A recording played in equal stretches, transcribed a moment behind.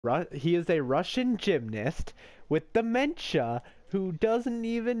He is a Russian gymnast with dementia who doesn't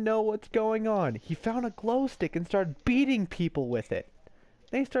even know what's going on. He found a glow stick and started beating people with it.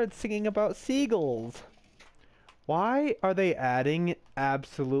 They started singing about seagulls. Why are they adding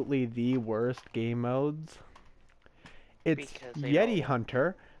absolutely the worst game modes? It's Yeti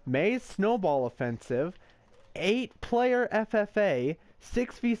Hunter, May's Snowball Offensive, 8-player FFA,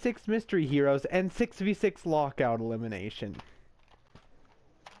 6v6 Mystery Heroes, and 6v6 Lockout Elimination.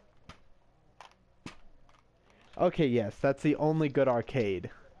 Okay, yes, that's the only good arcade.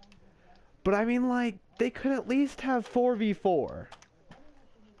 But I mean, like, they could at least have 4v4.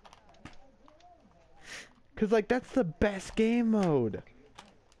 Cause, like, that's the best game mode.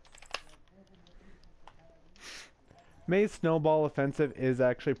 May's Snowball Offensive is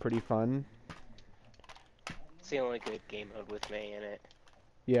actually pretty fun. It's the only good game mode with May in it.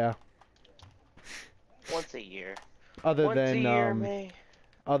 Yeah. Once a year. Other Once than, a year, May.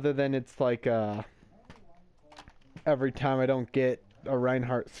 Other than it's like, every time I don't get a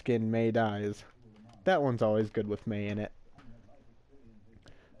Reinhardt skin, May dies. That one's always good with May in it.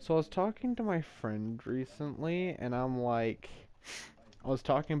 So I was talking to my friend recently, and I'm like, I was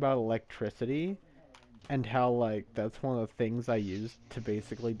talking about electricity, and how, like, that's one of the things I use to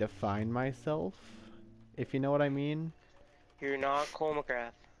basically define myself, if you know what I mean. You're not Cole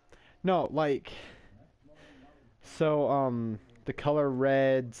McGrath. No, like, so, the color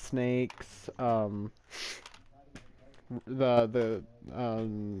red, snakes,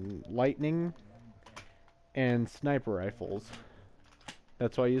 lightning, and sniper rifles.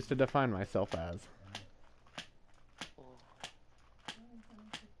 That's what I used to define myself as.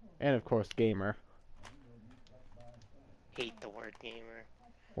 And of course, gamer. Hate the word gamer.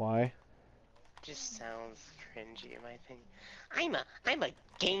 Why? Just sounds cringy in my opinion. I'm a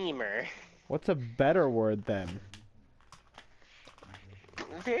gamer. What's a better word then?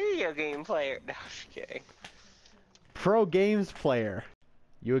 Video game player. No, I'm just kidding. Pro games player.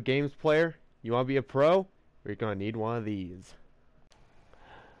 You a games player? You want to be a pro? We're gonna need one of these.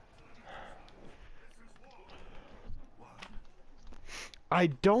 I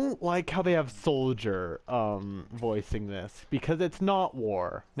don't like how they have Soldier voicing this, because it's not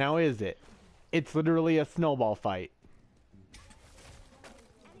war. Now is it? It's literally a snowball fight.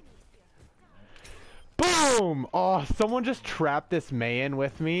 Boom! Oh, someone just trapped this May in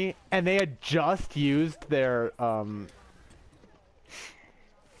with me, and they had just used their, well,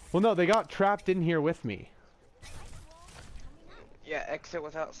 no, they got trapped in here with me. Yeah, exit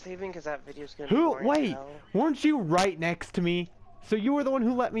without saving, because that video's gonna be boring. Wait! Weren't you right next to me? So you were the one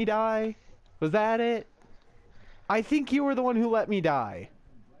who let me die? Was that it? I think you were the one who let me die.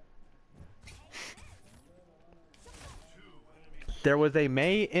 There was a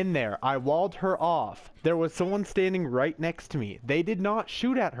May in there. I walled her off. There was someone standing right next to me. They did not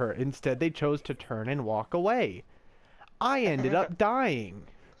shoot at her. Instead, they chose to turn and walk away. I ended up dying.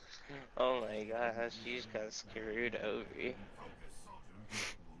 Oh my gosh, you just got screwed over.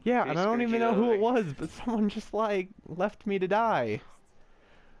 Yeah, and I don't even know who it was, but someone just, like, left me to die.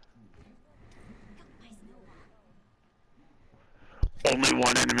 Only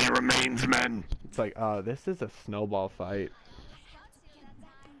one enemy remains, men. It's like, this is a snowball fight.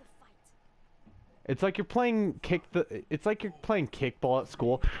 It's like you're playing it's like you're playing kickball at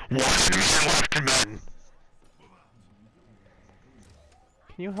school. One enemy left, men.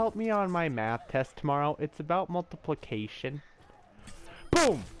 Can you help me on my math test tomorrow? It's about multiplication.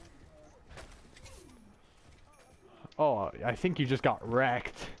 Boom! Oh, I think you just got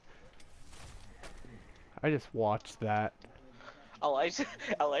wrecked. I just watched that.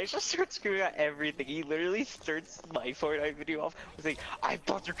 Elijah starts screwing out everything. He literally starts my Fortnite video off with saying, I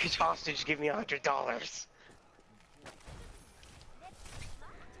bought your kid hostage, give me $100.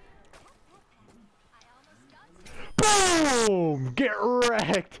 Boom! Get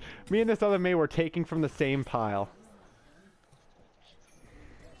wrecked! Me and this other May were taking from the same pile.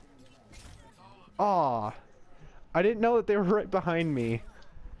 Aw. I didn't know that they were right behind me.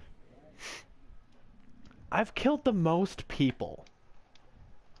 I've killed the most people.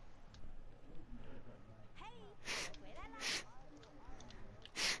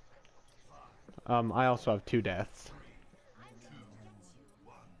 I also have 2 deaths.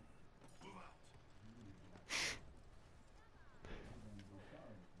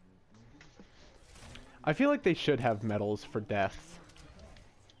 I feel like they should have medals for deaths.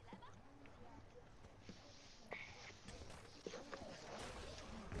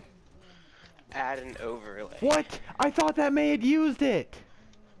 Add an overlay. What? I thought that May had used it!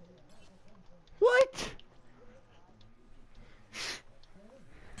 What?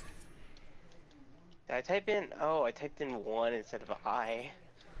 Did I type in? Oh, I typed in 1 instead of I.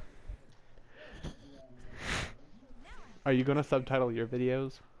 Are you gonna subtitle your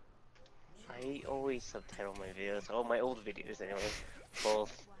videos? I always subtitle my videos. Oh, my old videos anyway.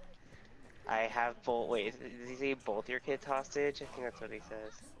 Both. I have both. Wait, does he say both your kids hostage? I think that's what he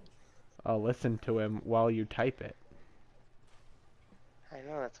says. I'll listen to him while you type it. I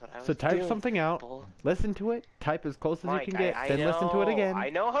know, that's what I So was type doing. something out, Both. listen to it, type as close as you Mike, can get, I then listen to it know. again. I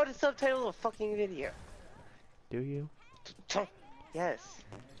know how to subtitle a fucking video. Do you? Yes.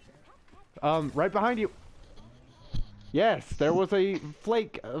 Right behind you. Yes, there was a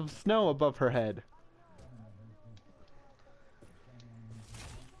flake of snow above her head.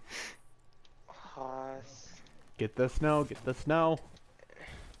 Hoss. Get the snow, get the snow.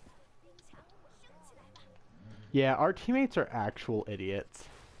 Yeah, our teammates are actual idiots.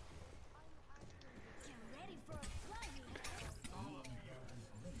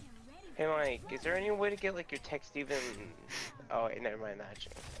 Hey Mike, is there any way to get like your text even? Oh wait, never mind that.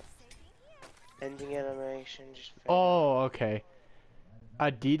 Ending animation, just. Oh, okay.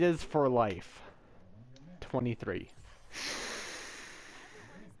 Adidas for life. 23.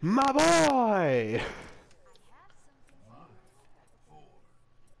 My boy!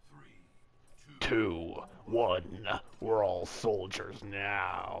 2, 1. We're all soldiers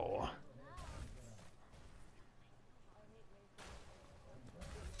now.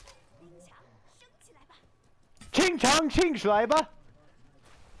 Ching chong ching Schreiber!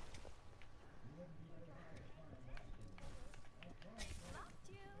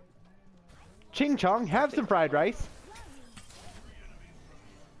 Ching chong, have some fried rice.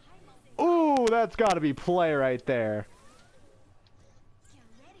 Ooh, that's gotta be play right there.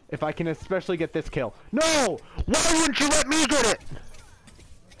 If I can especially get this kill. No! Why wouldn't you let me get it?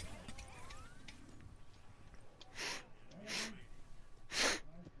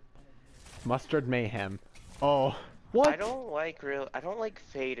 Mustard mayhem. Oh, what? I don't like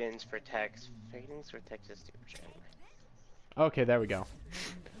fade-ins for text. Fade-ins for text is stupid shit. Okay, there we go.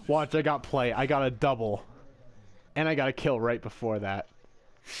 Watch, I got play. I got a double. And I got a kill right before that.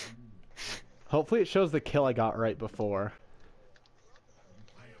 Hopefully it shows the kill I got right before.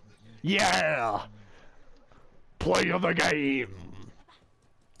 Yeah! Play of the game!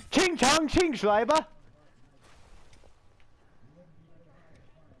 Ching chong ching Schreiber!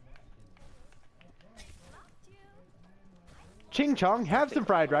 Ching chong, have some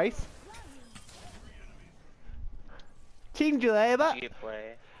fried rice. Ching Schreiber!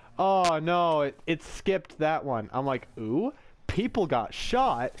 Oh no, it skipped that one. I'm like, ooh, people got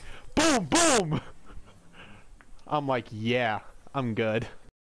shot. Boom, boom! I'm like, yeah, I'm good.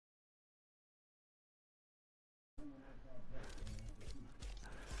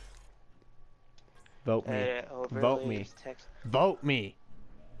 Vote me. Vote me. Vote me!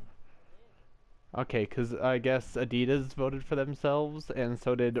 Okay, because I guess Adidas voted for themselves, and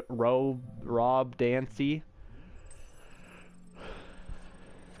so did Rob Dancy.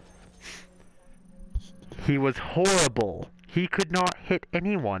 He was horrible. He could not hit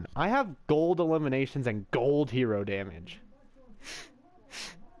anyone. I have gold eliminations and gold hero damage.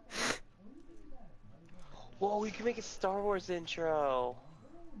 Whoa, we can make a Star Wars intro.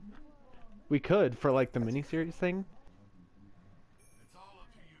 We could, for like the miniseries thing.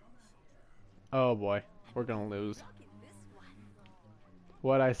 Oh boy, we're gonna lose.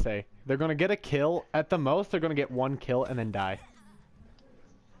 What'd I say? They're gonna get a kill. At the most, they're gonna get one kill and then die.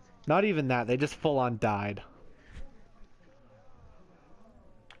 Not even that, they just full on died.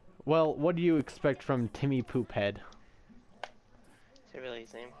 Well, what do you expect from Timmy Poophead? Is that really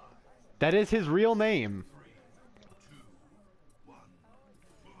his name? That is his real name.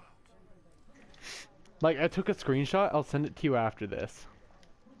 Like, I took a screenshot, I'll send it to you after this.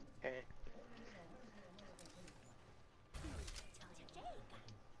 Okay.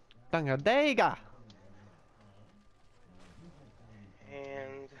 Dangadega!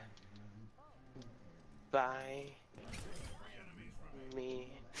 And by me.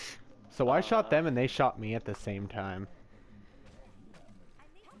 So I shot them and they shot me at the same time.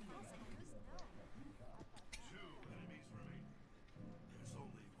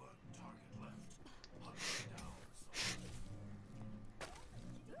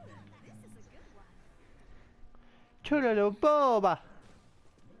 Chulalo boba!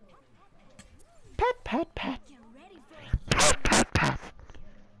 Pat pat pat! Pat pat pat!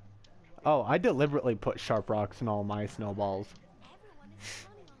 Oh, I deliberately put sharp rocks in all my snowballs.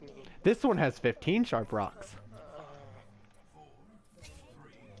 This one has 15 sharp rocks.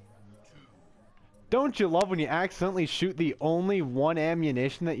 Don't you love when you accidentally shoot the only one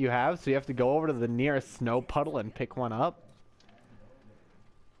ammunition that you have, so you have to go over to the nearest snow puddle and pick one up?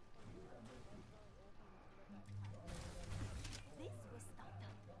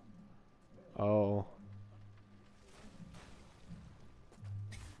 Oh.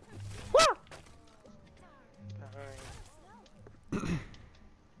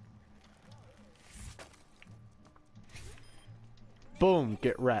 Boom,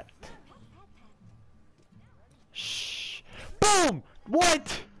 get wrecked. Shh. Boom!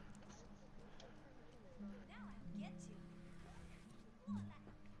 What?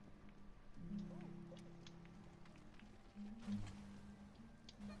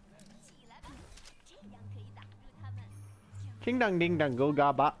 Ding dong ding dong go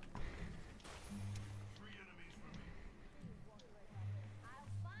gaba.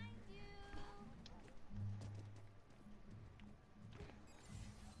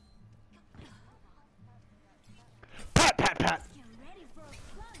 Pat pat pat.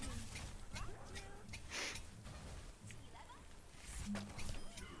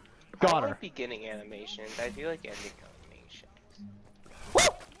 Got I her. like beginning animations. I do like ending animations. Woo!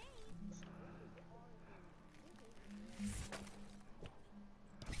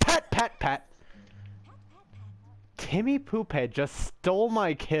 Pat pat pat. Timmy Poophead just stole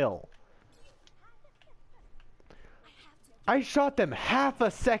my kill. I shot them half a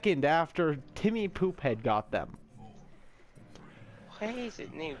second after Timmy Poophead got them. Why is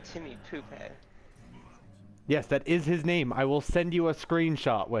it named Timmy Poophead? Yes, that is his name. I will send you a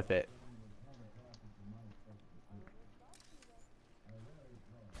screenshot with it.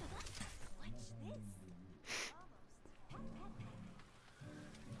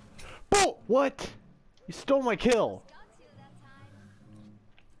 Bull! What? You stole my kill.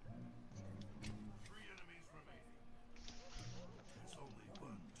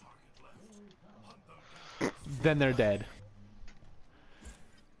 Then they're dead.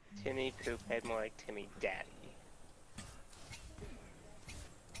 Timmy Poophead, more like Timmy Daddy.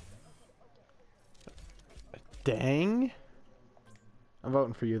 Dang. I'm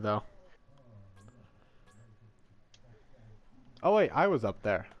voting for you, though. Oh, wait, I was up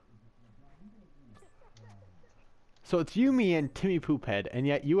there. So it's you, me, and Timmy Poophead, and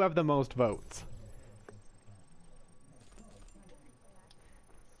yet you have the most votes.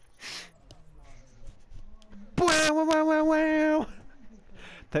 Wow, wow, wow, wow, wow.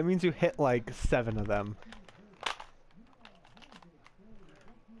 That means you hit like 7 of them.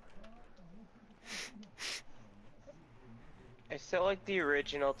 I still like the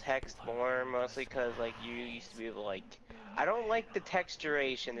original text more, mostly because like you used to be able to like. I don't like the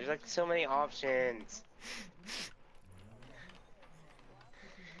texturation. There's like so many options.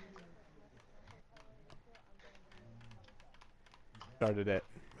 Started it.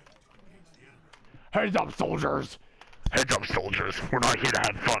 Heads up, soldiers! Heads up, soldiers. We're not here to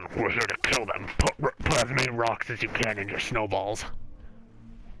have fun. We're here to kill them. Put as many rocks as you can in your snowballs.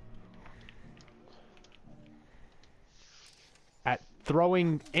 At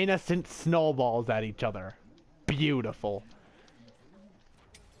throwing innocent snowballs at each other. Beautiful.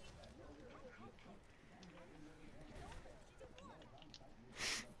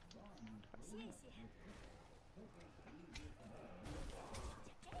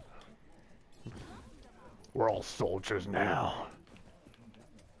 We're all soldiers now.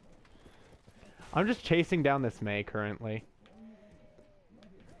 I'm just chasing down this May currently.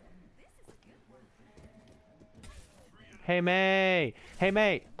 Hey May! Hey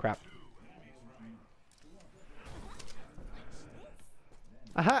May! Crap.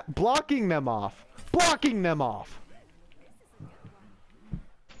 Aha! Blocking them off! Blocking them off!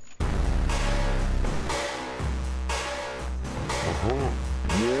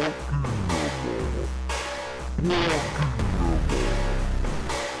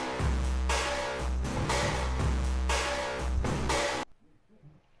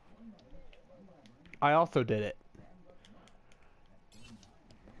 I also did it.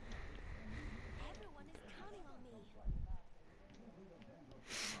 Everyone is counting on me.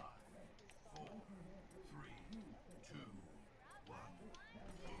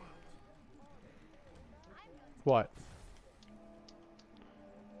 What?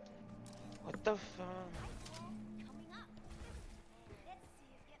 What the fuck? Coming up. Let's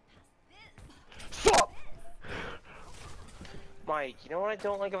see you get past this. Stop! Mike, you know what I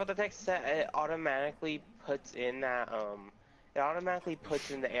don't like about the text? That it automatically puts in that it automatically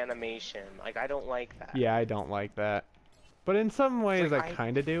puts in the animation. Like I don't like that. Yeah, I don't like that. But in some ways like I I-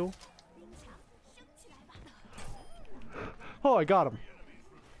 kinda do. 冰墙升起来吧。 Oh, I got him.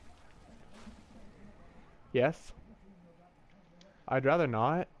 Yes? I'd rather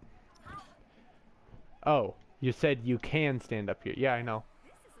not. Oh, you said you can stand up here. Yeah, I know.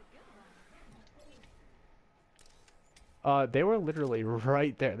 They were literally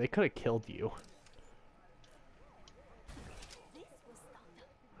right there. They could have killed you. This will stop them.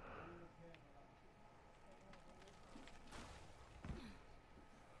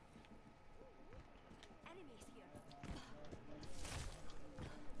 Enemies here.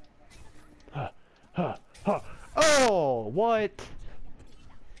 Huh. Oh, what?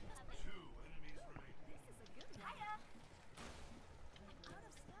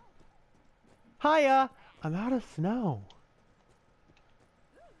 Hiya! I'm out of snow.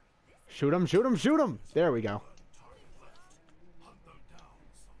 Shoot him, shoot him, shoot him! There we go.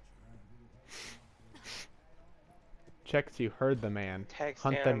 Checks you heard the man. Text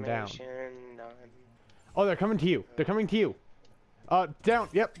Hunt them down. animation, none. Oh, they're coming to you. They're coming to you. Down.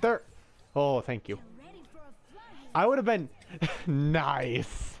 Yep, there. Oh, thank you. Ready for a fly. I would have been...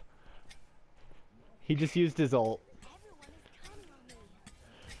 Nice. He just used his ult. Everyone is counting on me.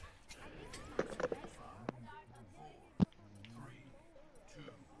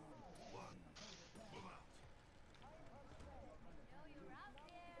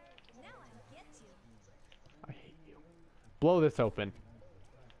 Now I'll get you. I hate you. Blow this open.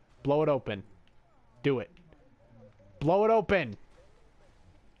 Blow it open. Do it. Blow it open.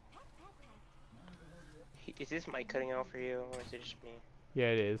 Is this mic cutting out for you, or is it just me? Yeah,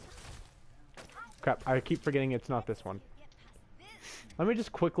 it is. Crap, I keep forgetting it's not this one. Get past this. Let me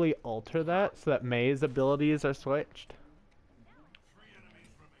just quickly alter that so that May's abilities are switched.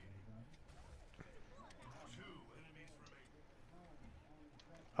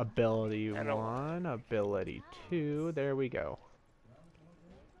 Ability I don't- 1, ability 2, there we go.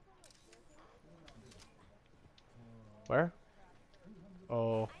 Where?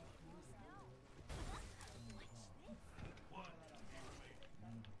 Oh.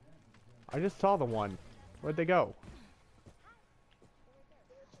 I just saw the one. Where'd they go?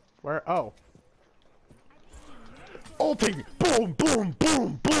 Where? Oh. Ulting! Boom, boom,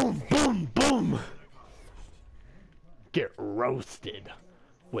 boom, boom, boom, boom! Get roasted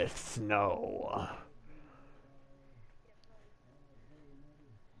with snow.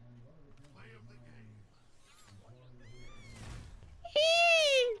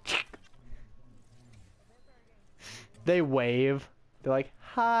 They wave. They're like,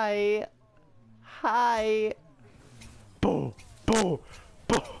 hi. Hi. Boo, boo,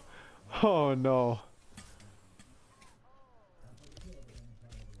 boo. Oh no.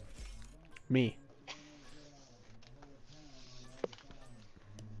 Me.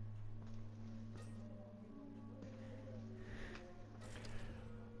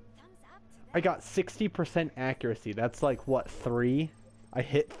 Thumbs up to I got 60% accuracy. That's like, what, 3? I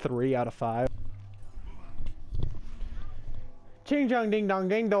hit 3 out of 5. Ching chong ding dong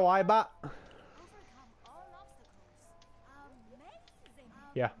ding do I ba. overcome all obstacles. Amazing.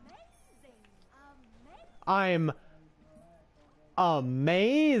 Yeah. Amazing. I'm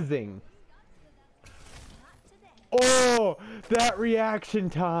amazing. Not today. Oh, that reaction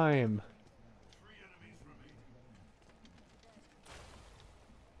time.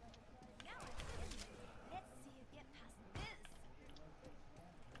 Let's see you get past this.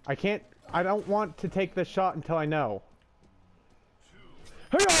 I can't. I don't want to take the shot until I know.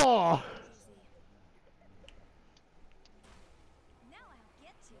 Hey-ya! Now I'll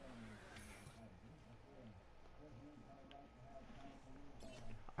get you.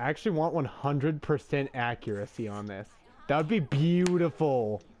 I actually want 100% accuracy on this. That would be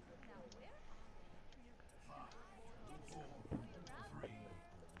beautiful.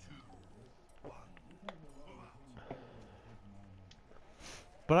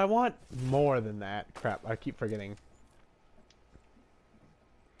 But I want more than that. Crap, I keep forgetting.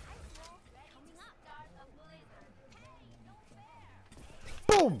 Coming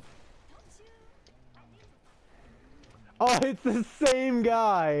up. Boom! Oh, it's the same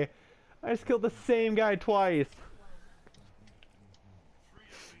guy. I just killed the same guy twice.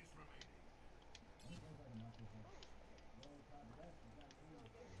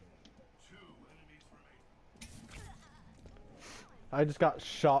 I just got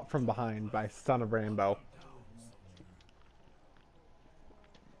shot from behind by Son of Rainbow.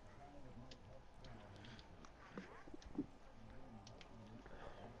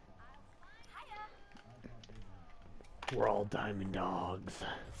 We're all diamond dogs.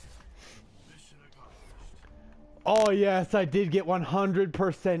 Oh yes, I did get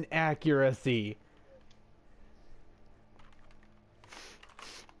 100% accuracy.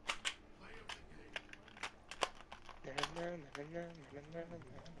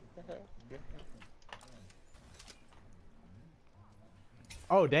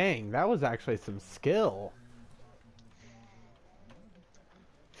 Oh dang, that was actually some skill.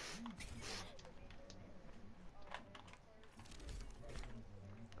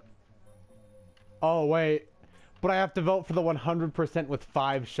 Oh wait, but I have to vote for the 100% with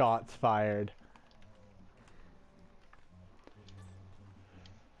 5 shots fired.